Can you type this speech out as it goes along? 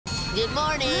Good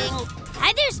morning.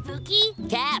 Hi there, Spooky.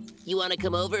 Cap, you want to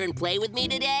come over and play with me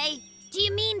today? Do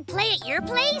you mean play at your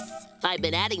place? I've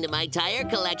been adding to my tire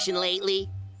collection lately.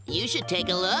 You should take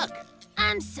a look.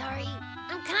 I'm sorry.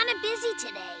 I'm kind of busy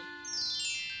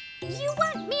today. You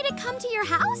want me to come to your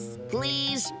house?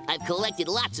 Please. I've collected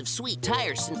lots of sweet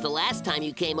tires since the last time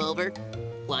you came over.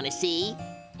 Want to see?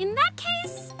 In that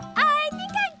case, I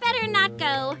think I'd better not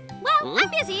go. Well,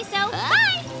 I'm busy, so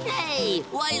bye! Hey,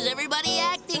 why is everybody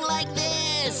acting like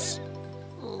this?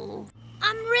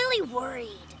 I'm really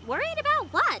worried. Worried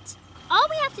about what? All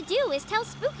we have to do is tell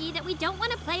Spooky that we don't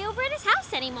want to play over at his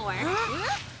house anymore.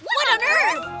 What on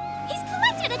earth? He's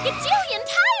collected a gajillion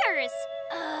tires!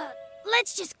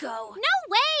 Let's just go. No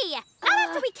way! Not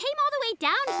after we came all the way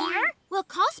down here. We'll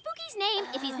call Spooky's name.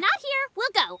 If he's not here,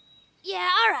 we'll go. Yeah,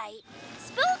 all right.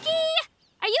 Spooky!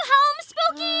 Are you home,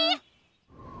 Spooky?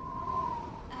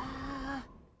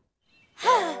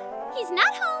 He's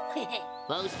not home.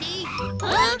 Posty,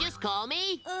 you just call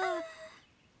me?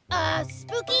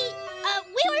 Spooky,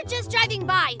 we were just driving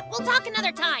by. We'll talk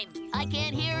another time. I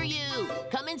can't hear you.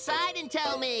 Come inside and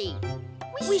tell me.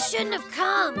 We shouldn't have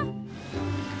come.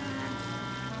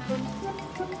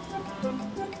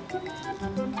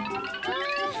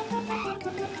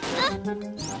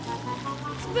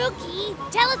 Spooky,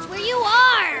 tell us where you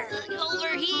are.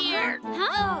 Over here.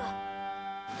 Huh?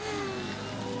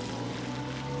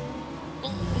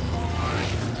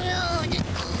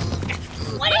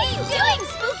 What are you doing,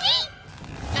 Spooky?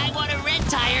 I want a red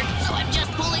tire, so I'm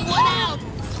just pulling one out.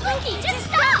 Spooky, just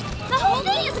stop! The whole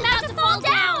thing is about to fall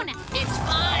down! It's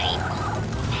fine.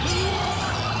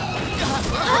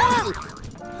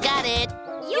 Got it.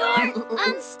 You're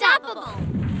unstoppable.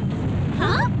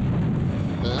 Huh?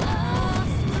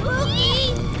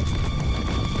 Spooky!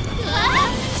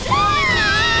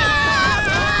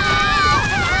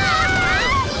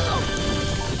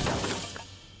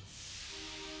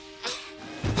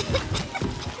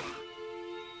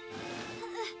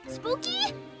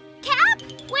 Spooky? Cap?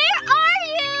 Where are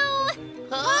you?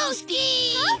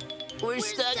 Posty! Huh? We're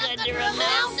stuck under a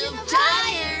mountain of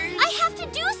tires. I have to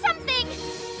do something!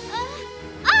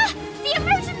 The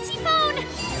emergency phone!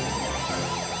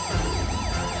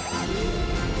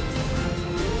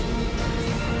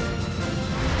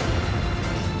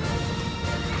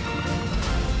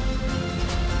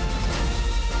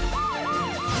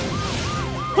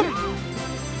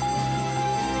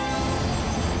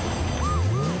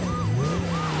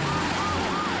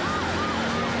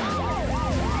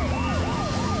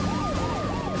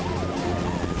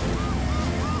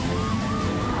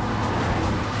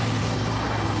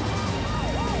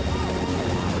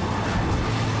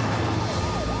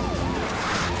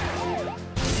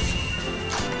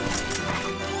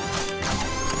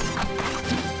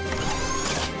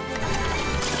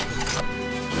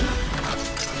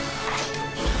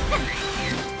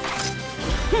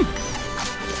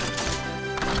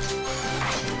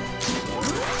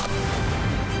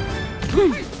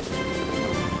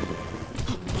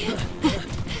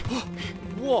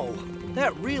 Whoa,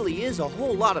 that really is a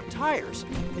whole lot of tires.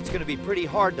 It's gonna be pretty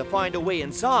hard to find a way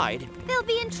inside. They'll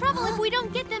be in trouble if we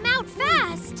don't get them out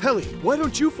fast. Helly, why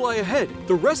don't you fly ahead?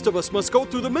 The rest of us must go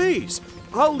through the maze.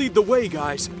 I'll lead the way,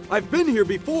 guys. I've been here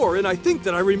before, and I think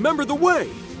that I remember the way.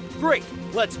 Great,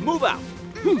 let's move out.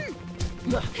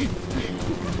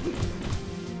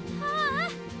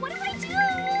 What do I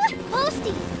do?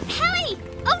 Posty! Helly!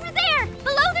 Over there!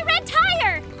 Below the red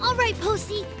tire! All right,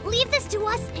 Posty, leave this to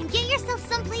us and get yourself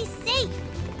someplace safe.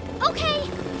 Okay.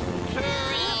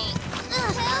 Hurry.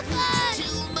 Help us!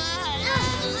 Too much.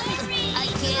 Hurry! I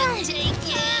can't take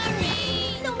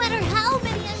it. No matter how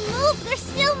many I move, there's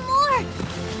still more.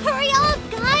 Hurry up,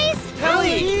 guys!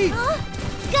 Helly! Huh?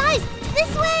 Guys,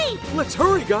 this way! Let's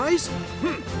hurry, guys.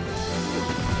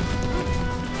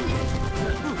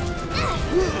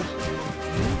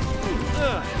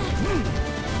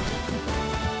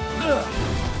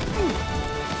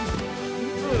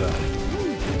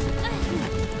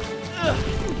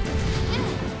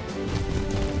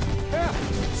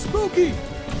 Spooky!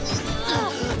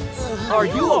 Are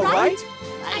you all right?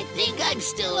 I think I'm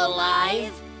still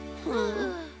alive.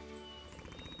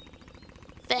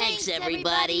 Thanks,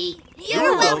 everybody.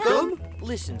 You're welcome.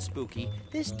 Listen, Spooky,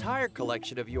 this tire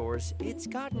collection of yours, it's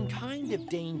gotten kind of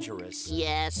dangerous.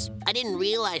 Yes, I didn't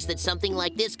realize that something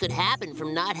like this could happen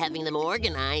from not having them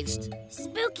organized.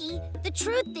 Spooky, the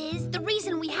truth is, the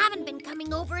reason we haven't been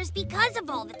coming over is because of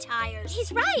all the tires.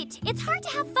 He's right. It's hard to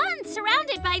have fun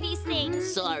surrounded by these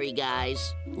things. Sorry,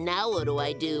 guys. Now what do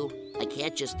I do? I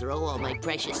can't just throw all my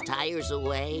precious tires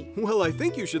away. Well, I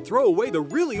think you should throw away the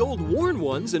really old worn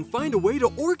ones and find a way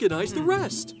to organize the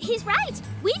rest. He's right.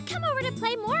 We'd come over to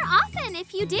play more often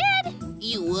if you did.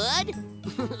 You would?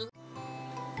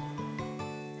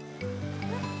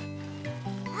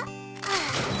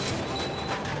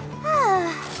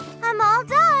 I'm all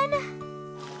done.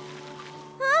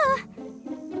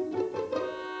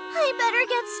 I better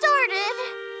get started.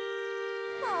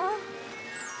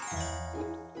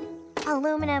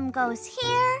 Aluminum goes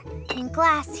here, and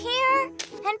glass here,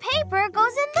 and paper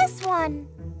goes in this one.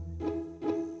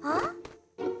 Huh?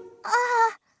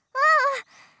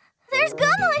 There's gum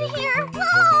on here.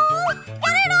 Oh,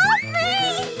 get it off me!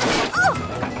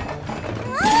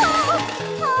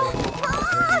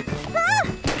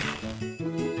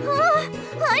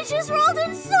 I just rolled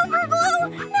in super glue.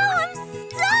 Now I'm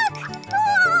stuck.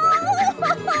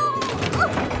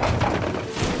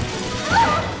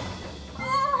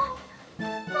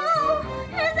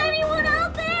 Is anyone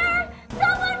out there?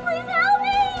 Someone please help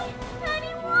me!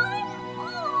 Anyone?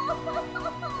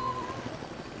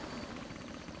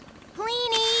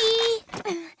 Cleanie!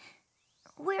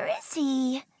 Where is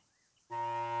he?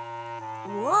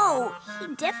 Whoa, he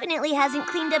definitely hasn't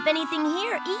cleaned up anything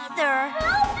here either.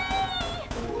 Help me!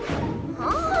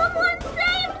 Someone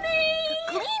save me!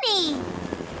 Cleanie!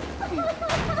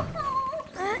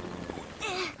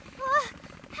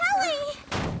 Helly!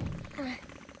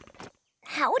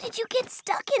 How did you get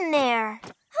stuck in there?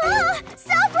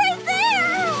 Stop right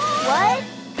there! What?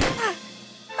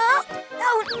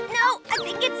 Oh, no, I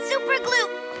think it's super glue.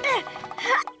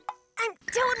 I'm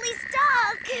totally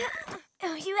stuck.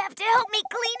 Oh, you have to help me,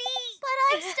 Cleanie. But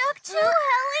I'm stuck too,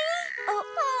 Helly.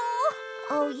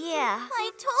 Oh, yeah.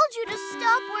 I told you to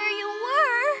stop where you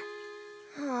were.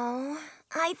 Oh,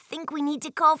 I think we need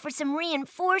to call for some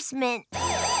reinforcement.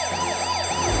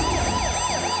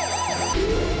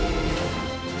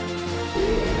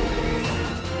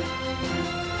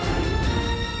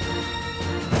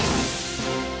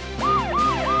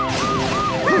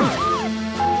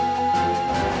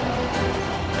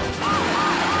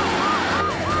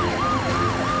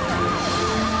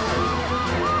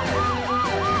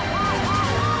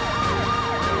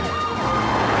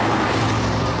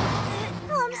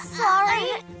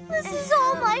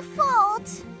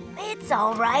 It's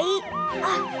all right.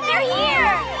 They're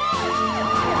here!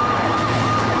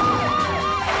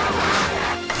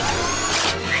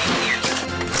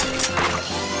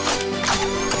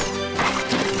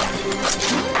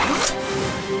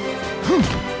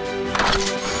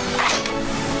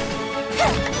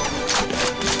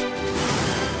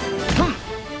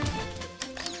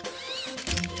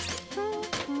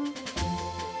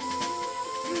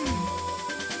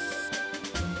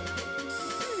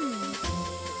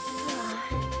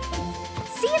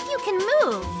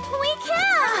 Move. We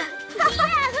can!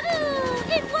 Yahoo!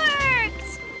 It worked!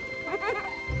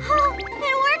 Oh,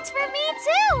 it worked for me,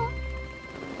 too!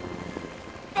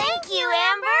 Thank you,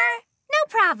 Amber! No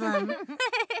problem.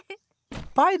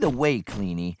 By the way,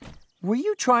 Cleanie, were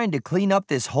you trying to clean up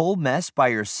this whole mess by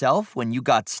yourself when you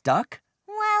got stuck?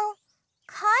 Well,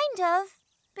 kind of.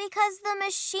 Because the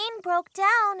machine broke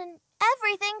down and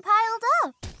everything piled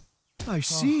up. I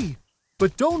see.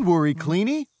 But don't worry,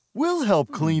 Cleanie. We'll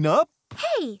help clean up.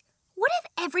 Hey, what if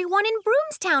everyone in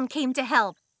Broomstown came to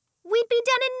help? We'd be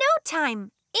done in no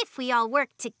time, if we all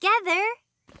worked together.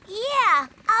 Yeah,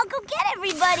 I'll go get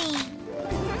everybody.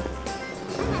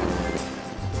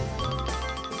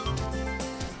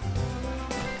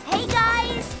 Hey,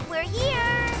 guys, we're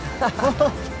here.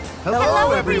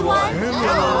 Hello, everyone.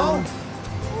 Hello.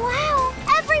 Wow,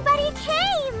 everybody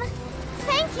came.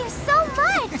 Thank you so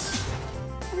much.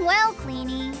 Well,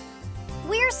 Cleanie,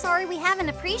 we're sorry we haven't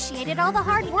appreciated all the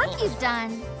hard work you've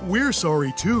done. We're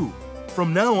sorry, too.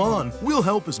 From now on, we'll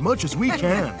help as much as we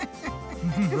can.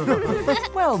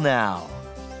 Well now,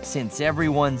 since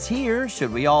everyone's here,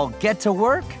 should we all get to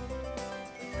work?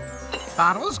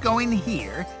 Bottles go in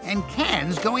here, and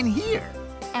cans go in here.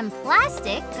 And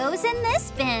plastic goes in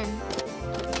this bin.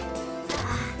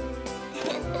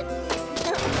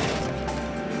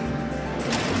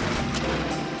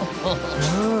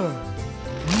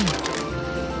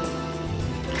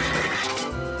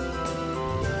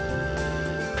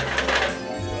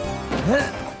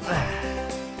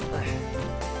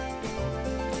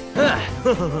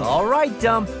 All right,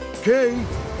 Dump. Okay.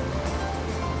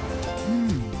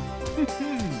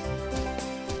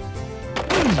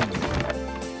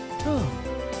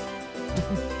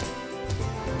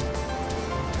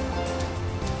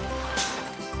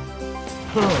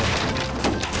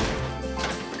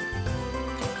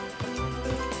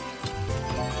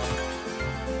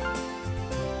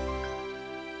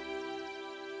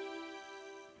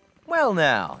 Smile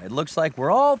now. It looks like we're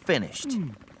all finished.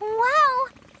 Wow!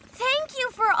 Thank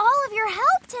you for all of your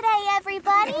help today,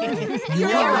 everybody. You're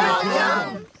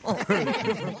welcome.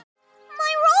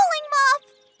 My rolling mop,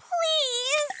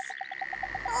 please.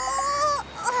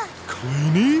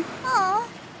 Cleanie?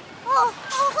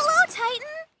 Hello,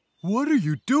 Titan. What are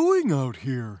you doing out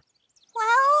here?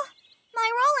 Well,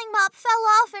 my rolling mop fell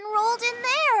off and rolled in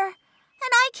there,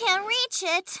 and I can't reach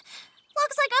it.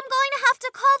 Looks like I'm going to have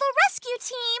to call the rescue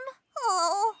team.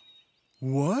 Oh.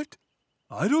 What?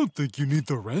 I don't think you need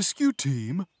the rescue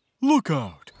team. Look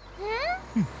out.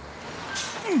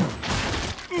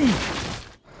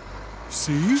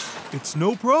 See? It's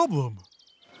no problem.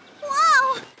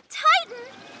 Wow! Titan!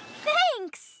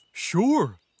 Thanks!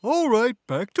 Sure. All right,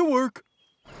 back to work.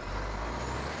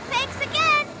 Thanks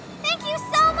again! Thank you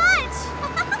so much!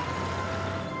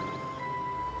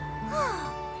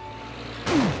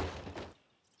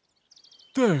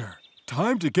 There.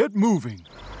 Time to get moving.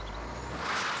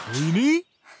 Cleanie?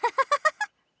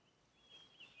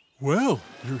 Well,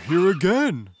 you're here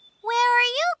again. Where are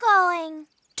you going?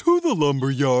 To the lumber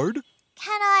yard.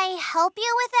 Can I help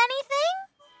you with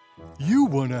anything? You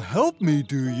want to help me,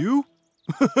 do you?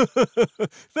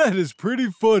 That is pretty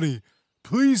funny.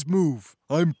 Please move.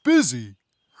 I'm busy.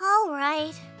 All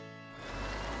right.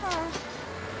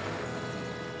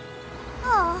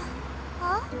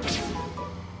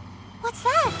 What's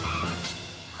that?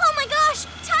 Oh my gosh!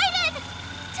 Titan!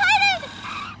 Titan!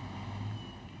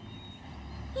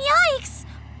 Yikes!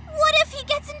 What if he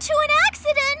gets into an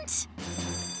accident?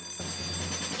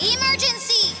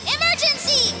 Emergency!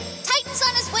 Emergency! Titan's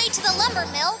on his way to the lumber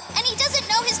mill, and he doesn't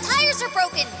know his tires are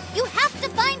broken. You have to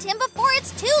find him before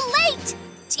it's too late.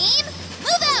 Team,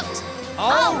 move out!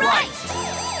 All right.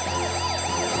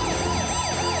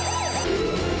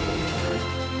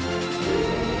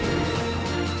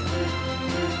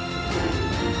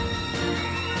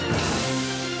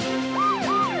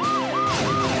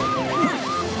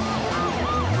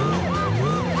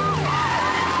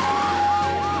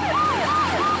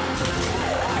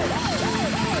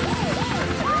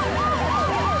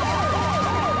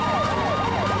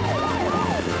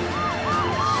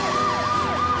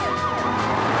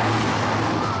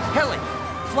 Helly,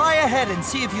 fly ahead and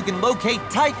see if you can locate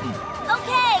Titan.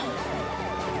 Okay.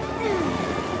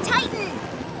 Titan!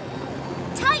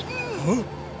 Titan! Huh?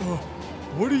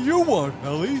 What do you want,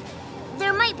 Helly?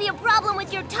 There might be a problem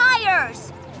with your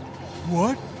tires.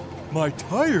 What? My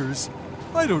tires?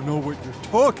 I don't know what you're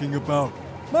talking about.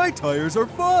 My tires are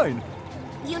fine.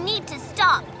 You need to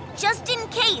stop, just in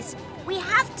case. We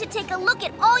have to take a look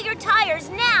at all your tires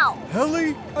now.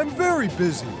 Helly, I'm very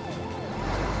busy.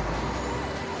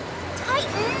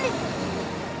 Titan!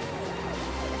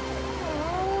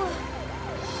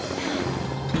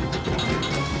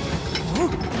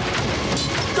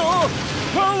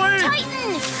 Helly!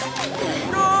 Titan!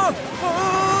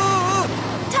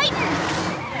 Titan!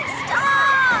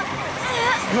 Stop!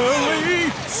 Helly!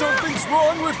 Something's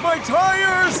wrong with my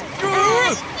tires!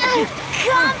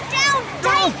 Calm down,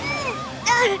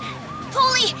 Titan!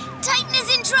 Poli, Titan is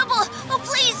in trouble. Oh,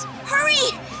 please,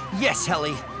 hurry! Yes,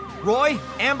 Helly. Roy,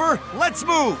 Amber, let's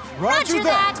move. Roger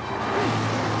that.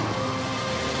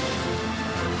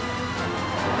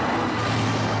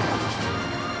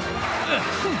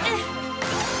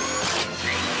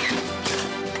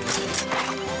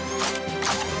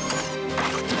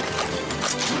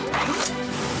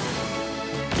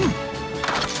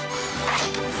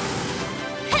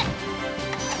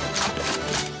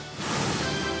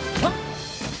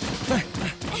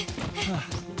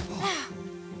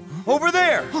 Over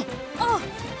there.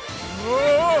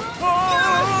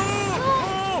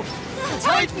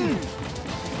 Titan!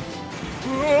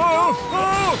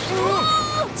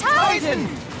 Titan!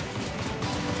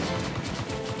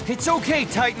 It's okay,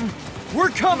 Titan. We're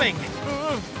coming.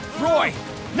 Roy,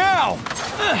 now!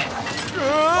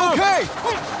 Okay!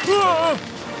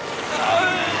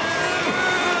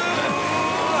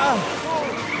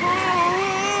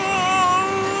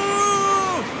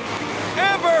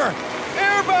 Amber!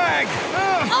 Airbag!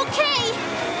 Okay!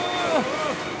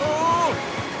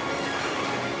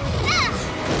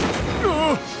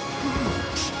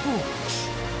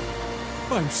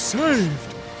 I'm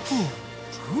saved.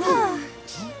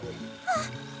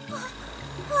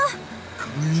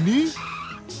 Queenie?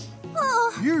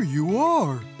 Here you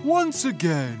are, once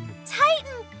again.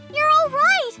 Titan, you're all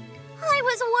right. I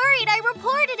was worried I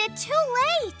reported it too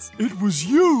late. It was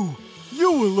you.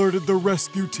 You alerted the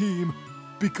rescue team.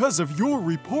 Because of your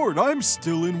report, I'm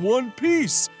still in one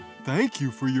piece. Thank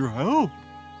you for your help.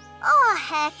 Aw,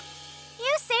 heck.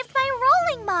 You saved my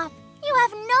rolling mop. You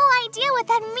have no idea what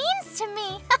that means to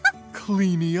me.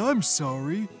 Cleanie, I'm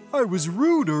sorry. I was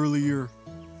rude earlier.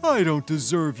 I don't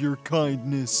deserve your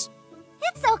kindness.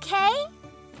 It's okay.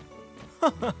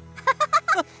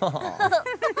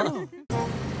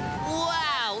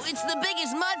 Wow, it's the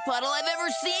biggest mud puddle I've ever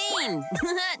seen.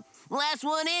 Last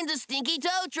one in's a stinky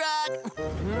tow truck.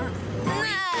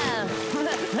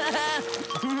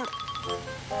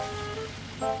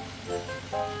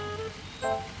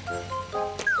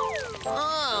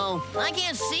 Oh, I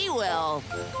can't see well.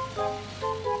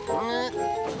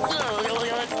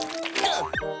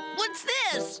 What's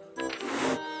this?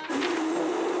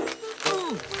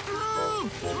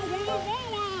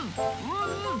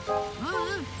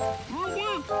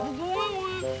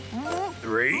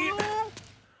 3,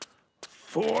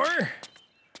 4.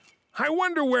 I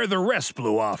wonder where the rest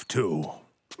blew off to.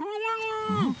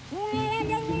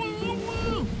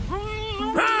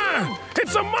 Ah!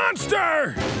 It's a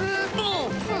monster!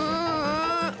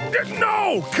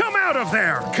 No! Come out of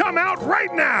there! Come out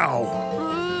right now!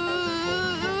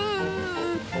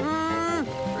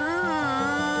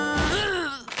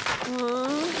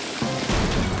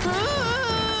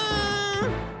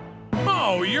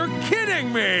 Oh, you're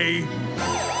kidding me!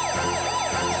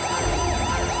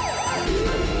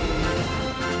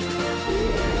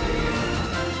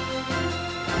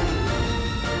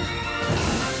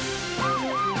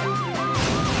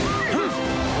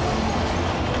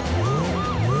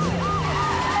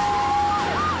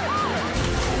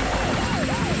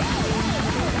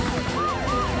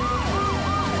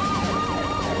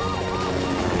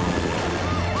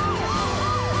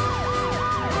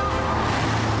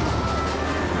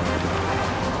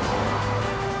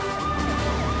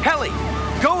 Helly,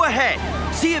 go ahead.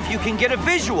 See if you can get a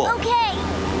visual. Okay.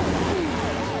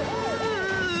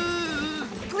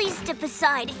 Please step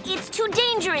aside. It's too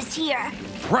dangerous here.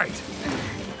 Right.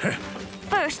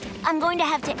 First, I'm going to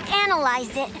have to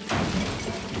analyze it.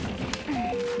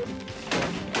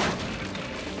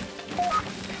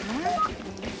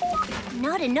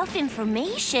 Not enough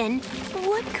information.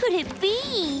 What could it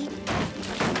be?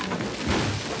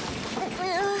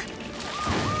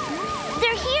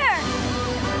 They're here!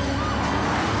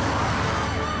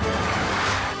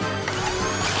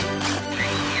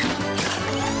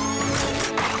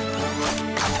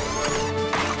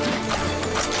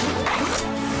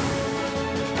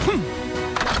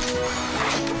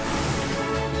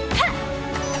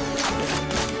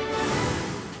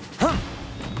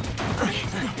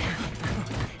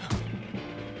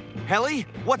 Helly,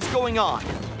 what's going on?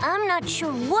 I'm not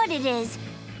sure what it is.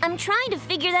 I'm trying to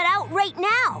figure that out right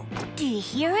now. Do you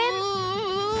hear him?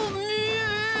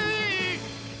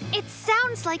 It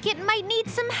sounds like it might need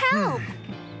some help.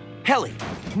 Helly,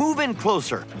 move in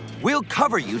closer. We'll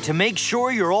cover you to make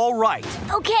sure you're all right.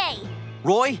 Okay.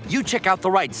 Roy, you check out the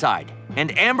right side.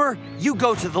 And Amber, you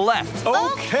go to the left.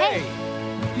 Okay.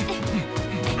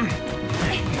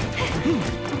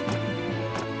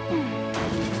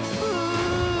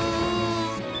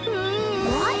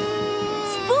 What?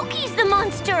 Spooky's the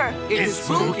monster! It's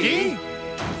spooky?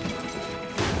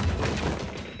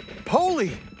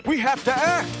 Poli, we have to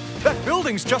act. That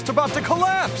building's just about to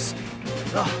collapse.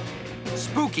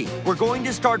 Spooky, we're going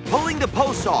to start pulling the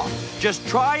posts off. Just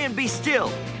try and be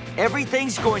still.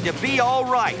 Everything's going to be all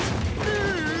right.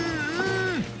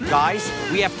 Guys,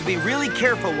 we have to be really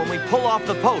careful when we pull off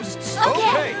the posts.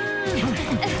 Okay.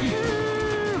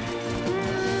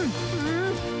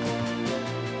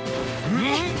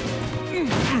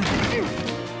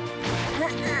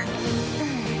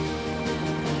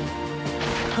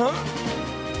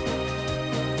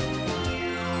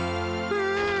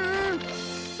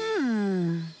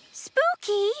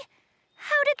 Spooky,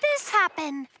 how did this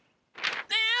happen?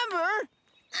 Amber!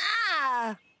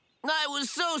 Ah! I was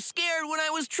so scared when I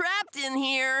was trapped in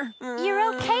here.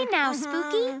 You're okay now,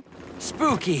 Spooky.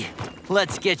 Spooky,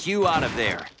 let's get you out of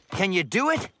there. Can you do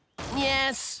it?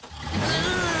 Yes.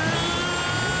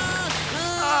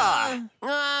 Ah.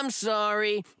 I'm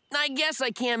sorry. I guess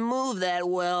I can't move that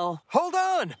well. Hold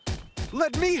on.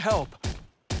 Let me help.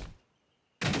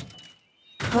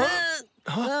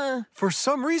 For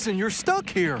some reason, you're stuck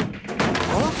here. Come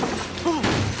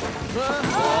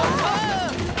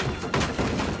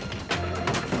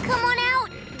on out!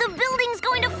 The building's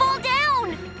going to fall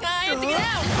down! I have to get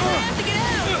out! I have to get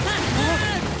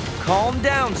out! Calm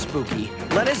down, Spooky.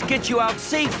 Let us get you out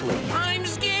safely. I'm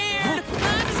scared!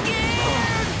 I'm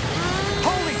scared!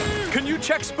 Poli, can you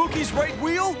check Spooky's right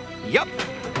wheel? Yup.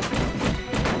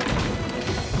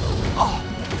 Oh,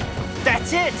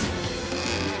 that's it.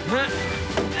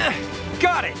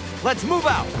 Got it. Let's move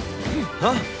out.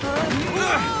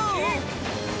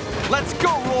 Let's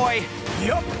go, Roy.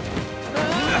 Yup.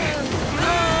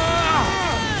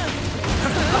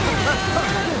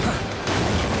 Whoa!